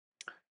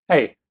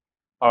Hey,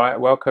 all right,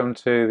 welcome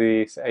to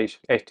the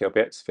HTML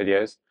bits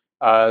videos.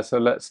 So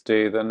let's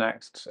do the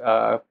next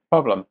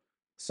problem.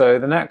 So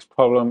the next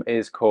problem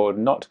is called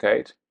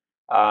Notgate,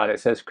 and it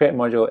says create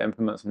module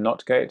implements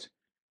Notgate,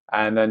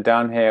 and then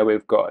down here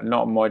we've got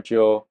not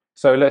module.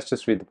 So let's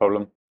just read the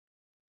problem.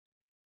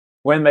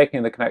 When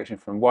making the connection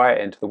from wire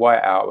in to the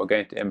wire out, we're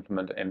going to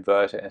implement an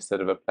inverter instead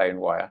of a plain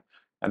wire.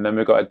 And then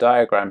we've got a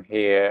diagram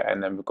here,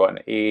 and then we've got an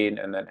in,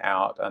 and then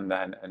out, and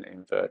then an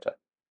inverter.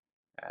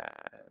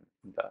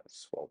 And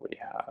that's what we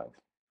have.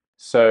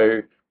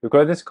 So we've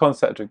got this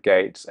concept of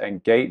gates,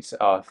 and gates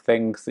are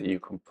things that you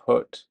can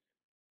put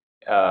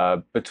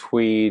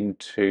between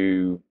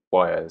two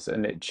wires,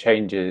 and it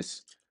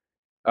changes,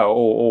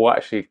 or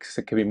actually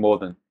it can be more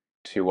than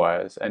two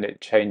wires, and it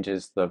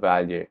changes the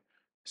value.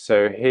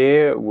 So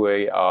here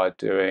we are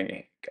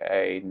doing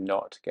a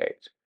NOT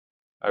gate.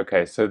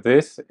 Okay, so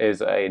this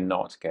is a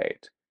NOT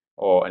gate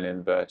or an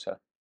inverter,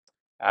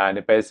 and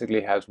it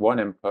basically has one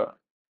input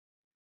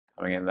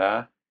coming in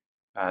there,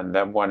 and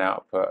then one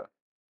output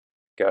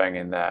going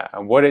in there.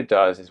 And what it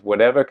does is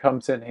whatever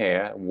comes in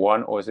here,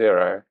 1 or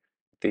 0,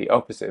 the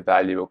opposite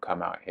value will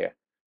come out here.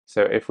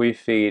 So if we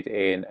feed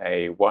in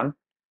a 1,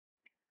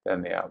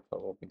 then the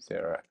output will be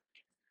 0.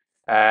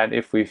 And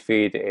if we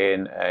feed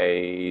in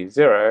a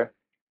 0,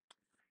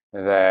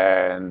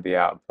 then the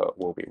output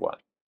will be 1.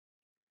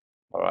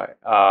 All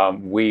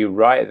right. We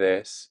write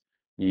this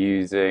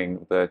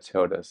using the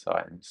tilde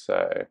sign.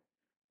 So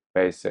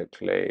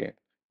basically,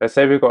 let's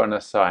say we've got an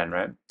assign,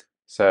 right?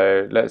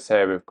 So let's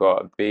say we've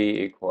got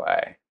b equal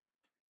a.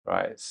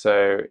 Right,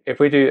 so if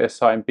we do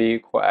assign b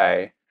equal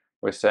a,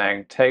 we're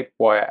saying take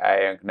wire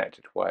a and connect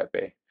it to wire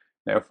b.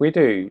 Now if we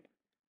do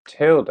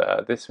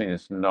tilde, this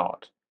means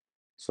not.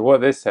 So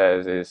what this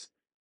says is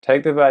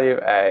take the value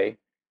of a,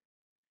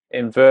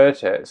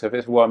 invert it, so if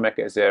it's 1 make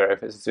it 0,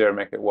 if it's 0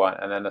 make it 1,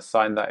 and then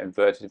assign that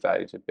inverted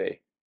value to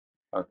b.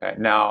 Okay,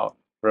 now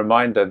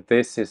reminder,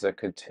 this is a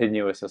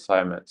continuous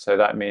assignment, so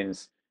that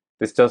means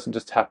this doesn't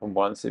just happen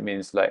once, it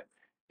means like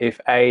if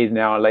a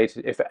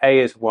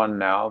is 1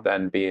 now,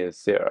 then b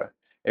is 0.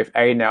 If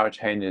a now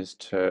changes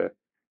to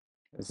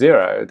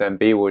 0, then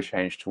b will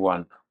change to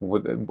 1.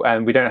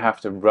 And we don't have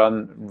to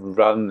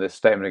run this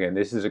statement again.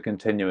 This is a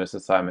continuous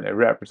assignment. It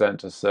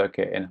represents a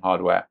circuit in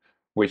hardware,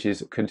 which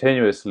is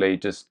continuously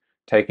just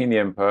taking the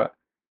input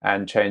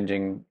and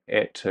changing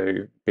it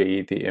to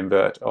be the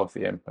invert of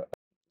the input.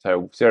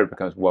 So 0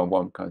 becomes 1,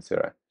 1 becomes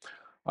 0.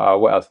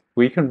 What else?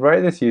 We can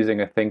write this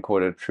using a thing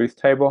called a truth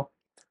table.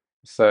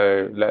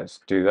 So let's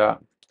do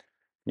that.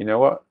 You know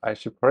what? I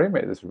should probably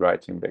make this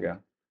writing bigger.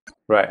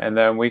 Right, and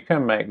then we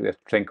can make this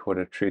thing called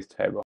a truth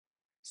table.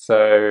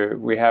 So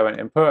we have an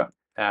input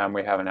and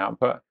we have an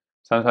output.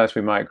 Sometimes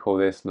we might call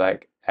this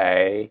like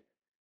A.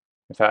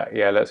 In fact,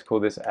 yeah, let's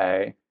call this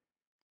A.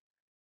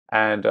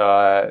 And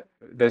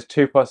there's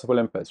two possible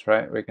inputs,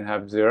 right? We can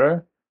have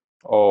 0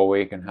 or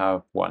we can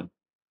have 1,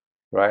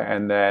 right?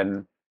 And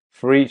then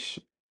for each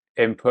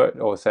input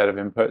or set of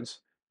inputs,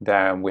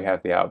 then we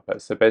have the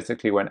output. So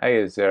basically when A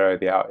is 0,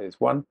 the out is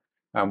 1.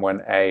 And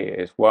when A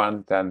is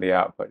 1, then the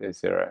output is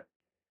 0.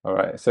 All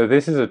right, so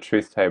this is a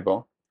truth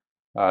table.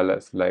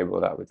 Let's label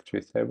that with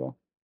truth table.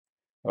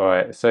 All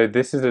right, so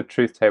this is a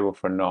truth table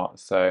for not.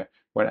 So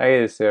when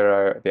A is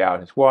 0, the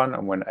out is 1,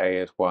 and when A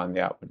is 1,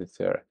 the output is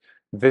 0.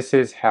 This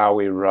is how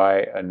we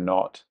write a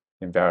not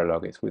in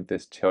Verilog. It's with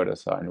this tilde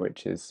sign,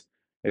 which is,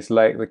 it's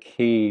like the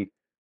key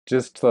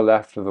just to the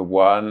left of the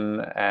 1,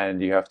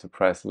 and you have to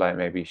press like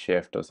maybe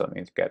shift or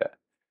something to get it.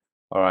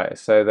 All right,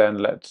 so then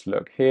let's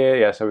look here.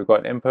 Yeah, so we've got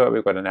an input,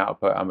 we've got an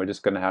output, and we're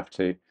just going to have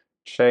to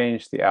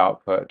change the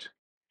output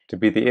to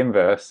be the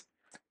inverse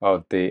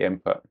of the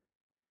input.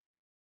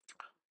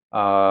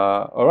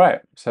 All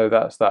right, so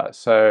that's that.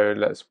 So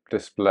let's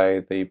display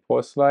the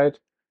pause slide,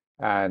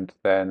 and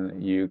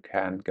then you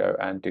can go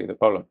and do the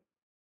problem.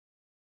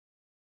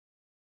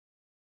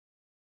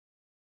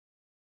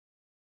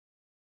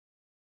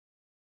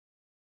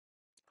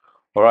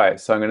 All right,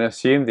 so I'm going to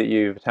assume that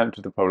you've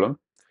attempted the problem.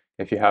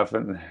 If you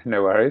haven't,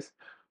 no worries.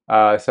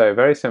 So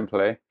very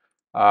simply,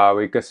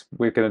 we're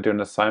going to do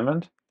an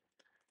assignment,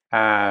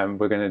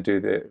 and we're going to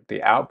do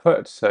the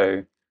output.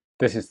 So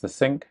this is the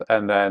sink,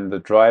 and then the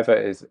driver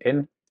is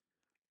in,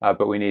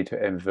 but we need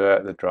to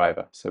invert the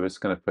driver. So we're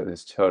just going to put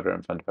this tilde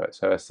in front of it.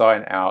 So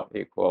assign out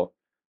equal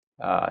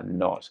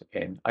not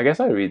in. I guess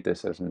I read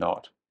this as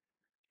not.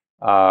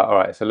 All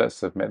right, so let's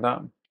submit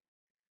that.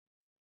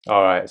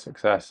 All right,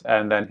 success.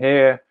 And then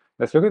here,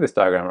 let's look at this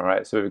diagram, all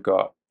right? So we've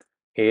got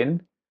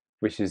in,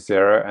 which is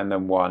 0, and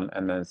then 1,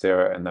 and then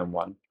 0, and then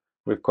 1.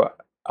 We've got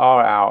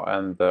our out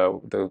and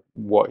the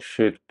what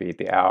should be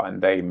the out,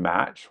 and they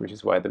match, which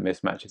is why the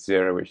mismatch is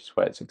 0, which is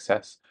why it's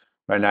success.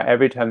 Right now,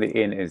 every time the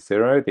in is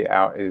 0, the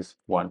out is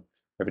 1.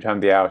 Every time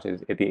the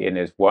in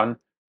is 1,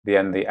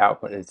 the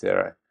output is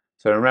 0.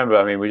 So remember,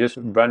 I mean, we just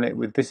run it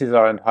with, this is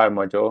our entire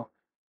module.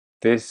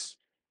 This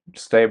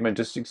statement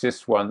just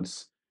exists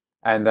once,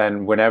 and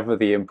then whenever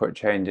the input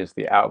changes,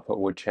 the output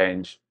will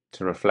change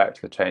to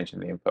reflect the change in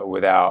the input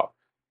without,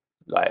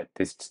 like,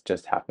 this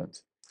just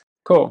happens.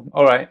 Cool.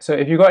 All right. So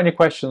if you've got any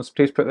questions,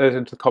 please put those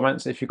into the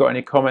comments. If you've got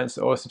any comments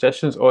or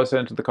suggestions, also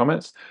into the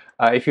comments.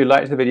 If you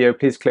liked the video,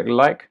 please click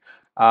like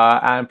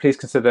and please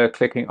consider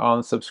clicking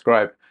on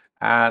subscribe.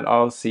 And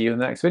I'll see you in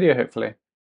the next video, hopefully.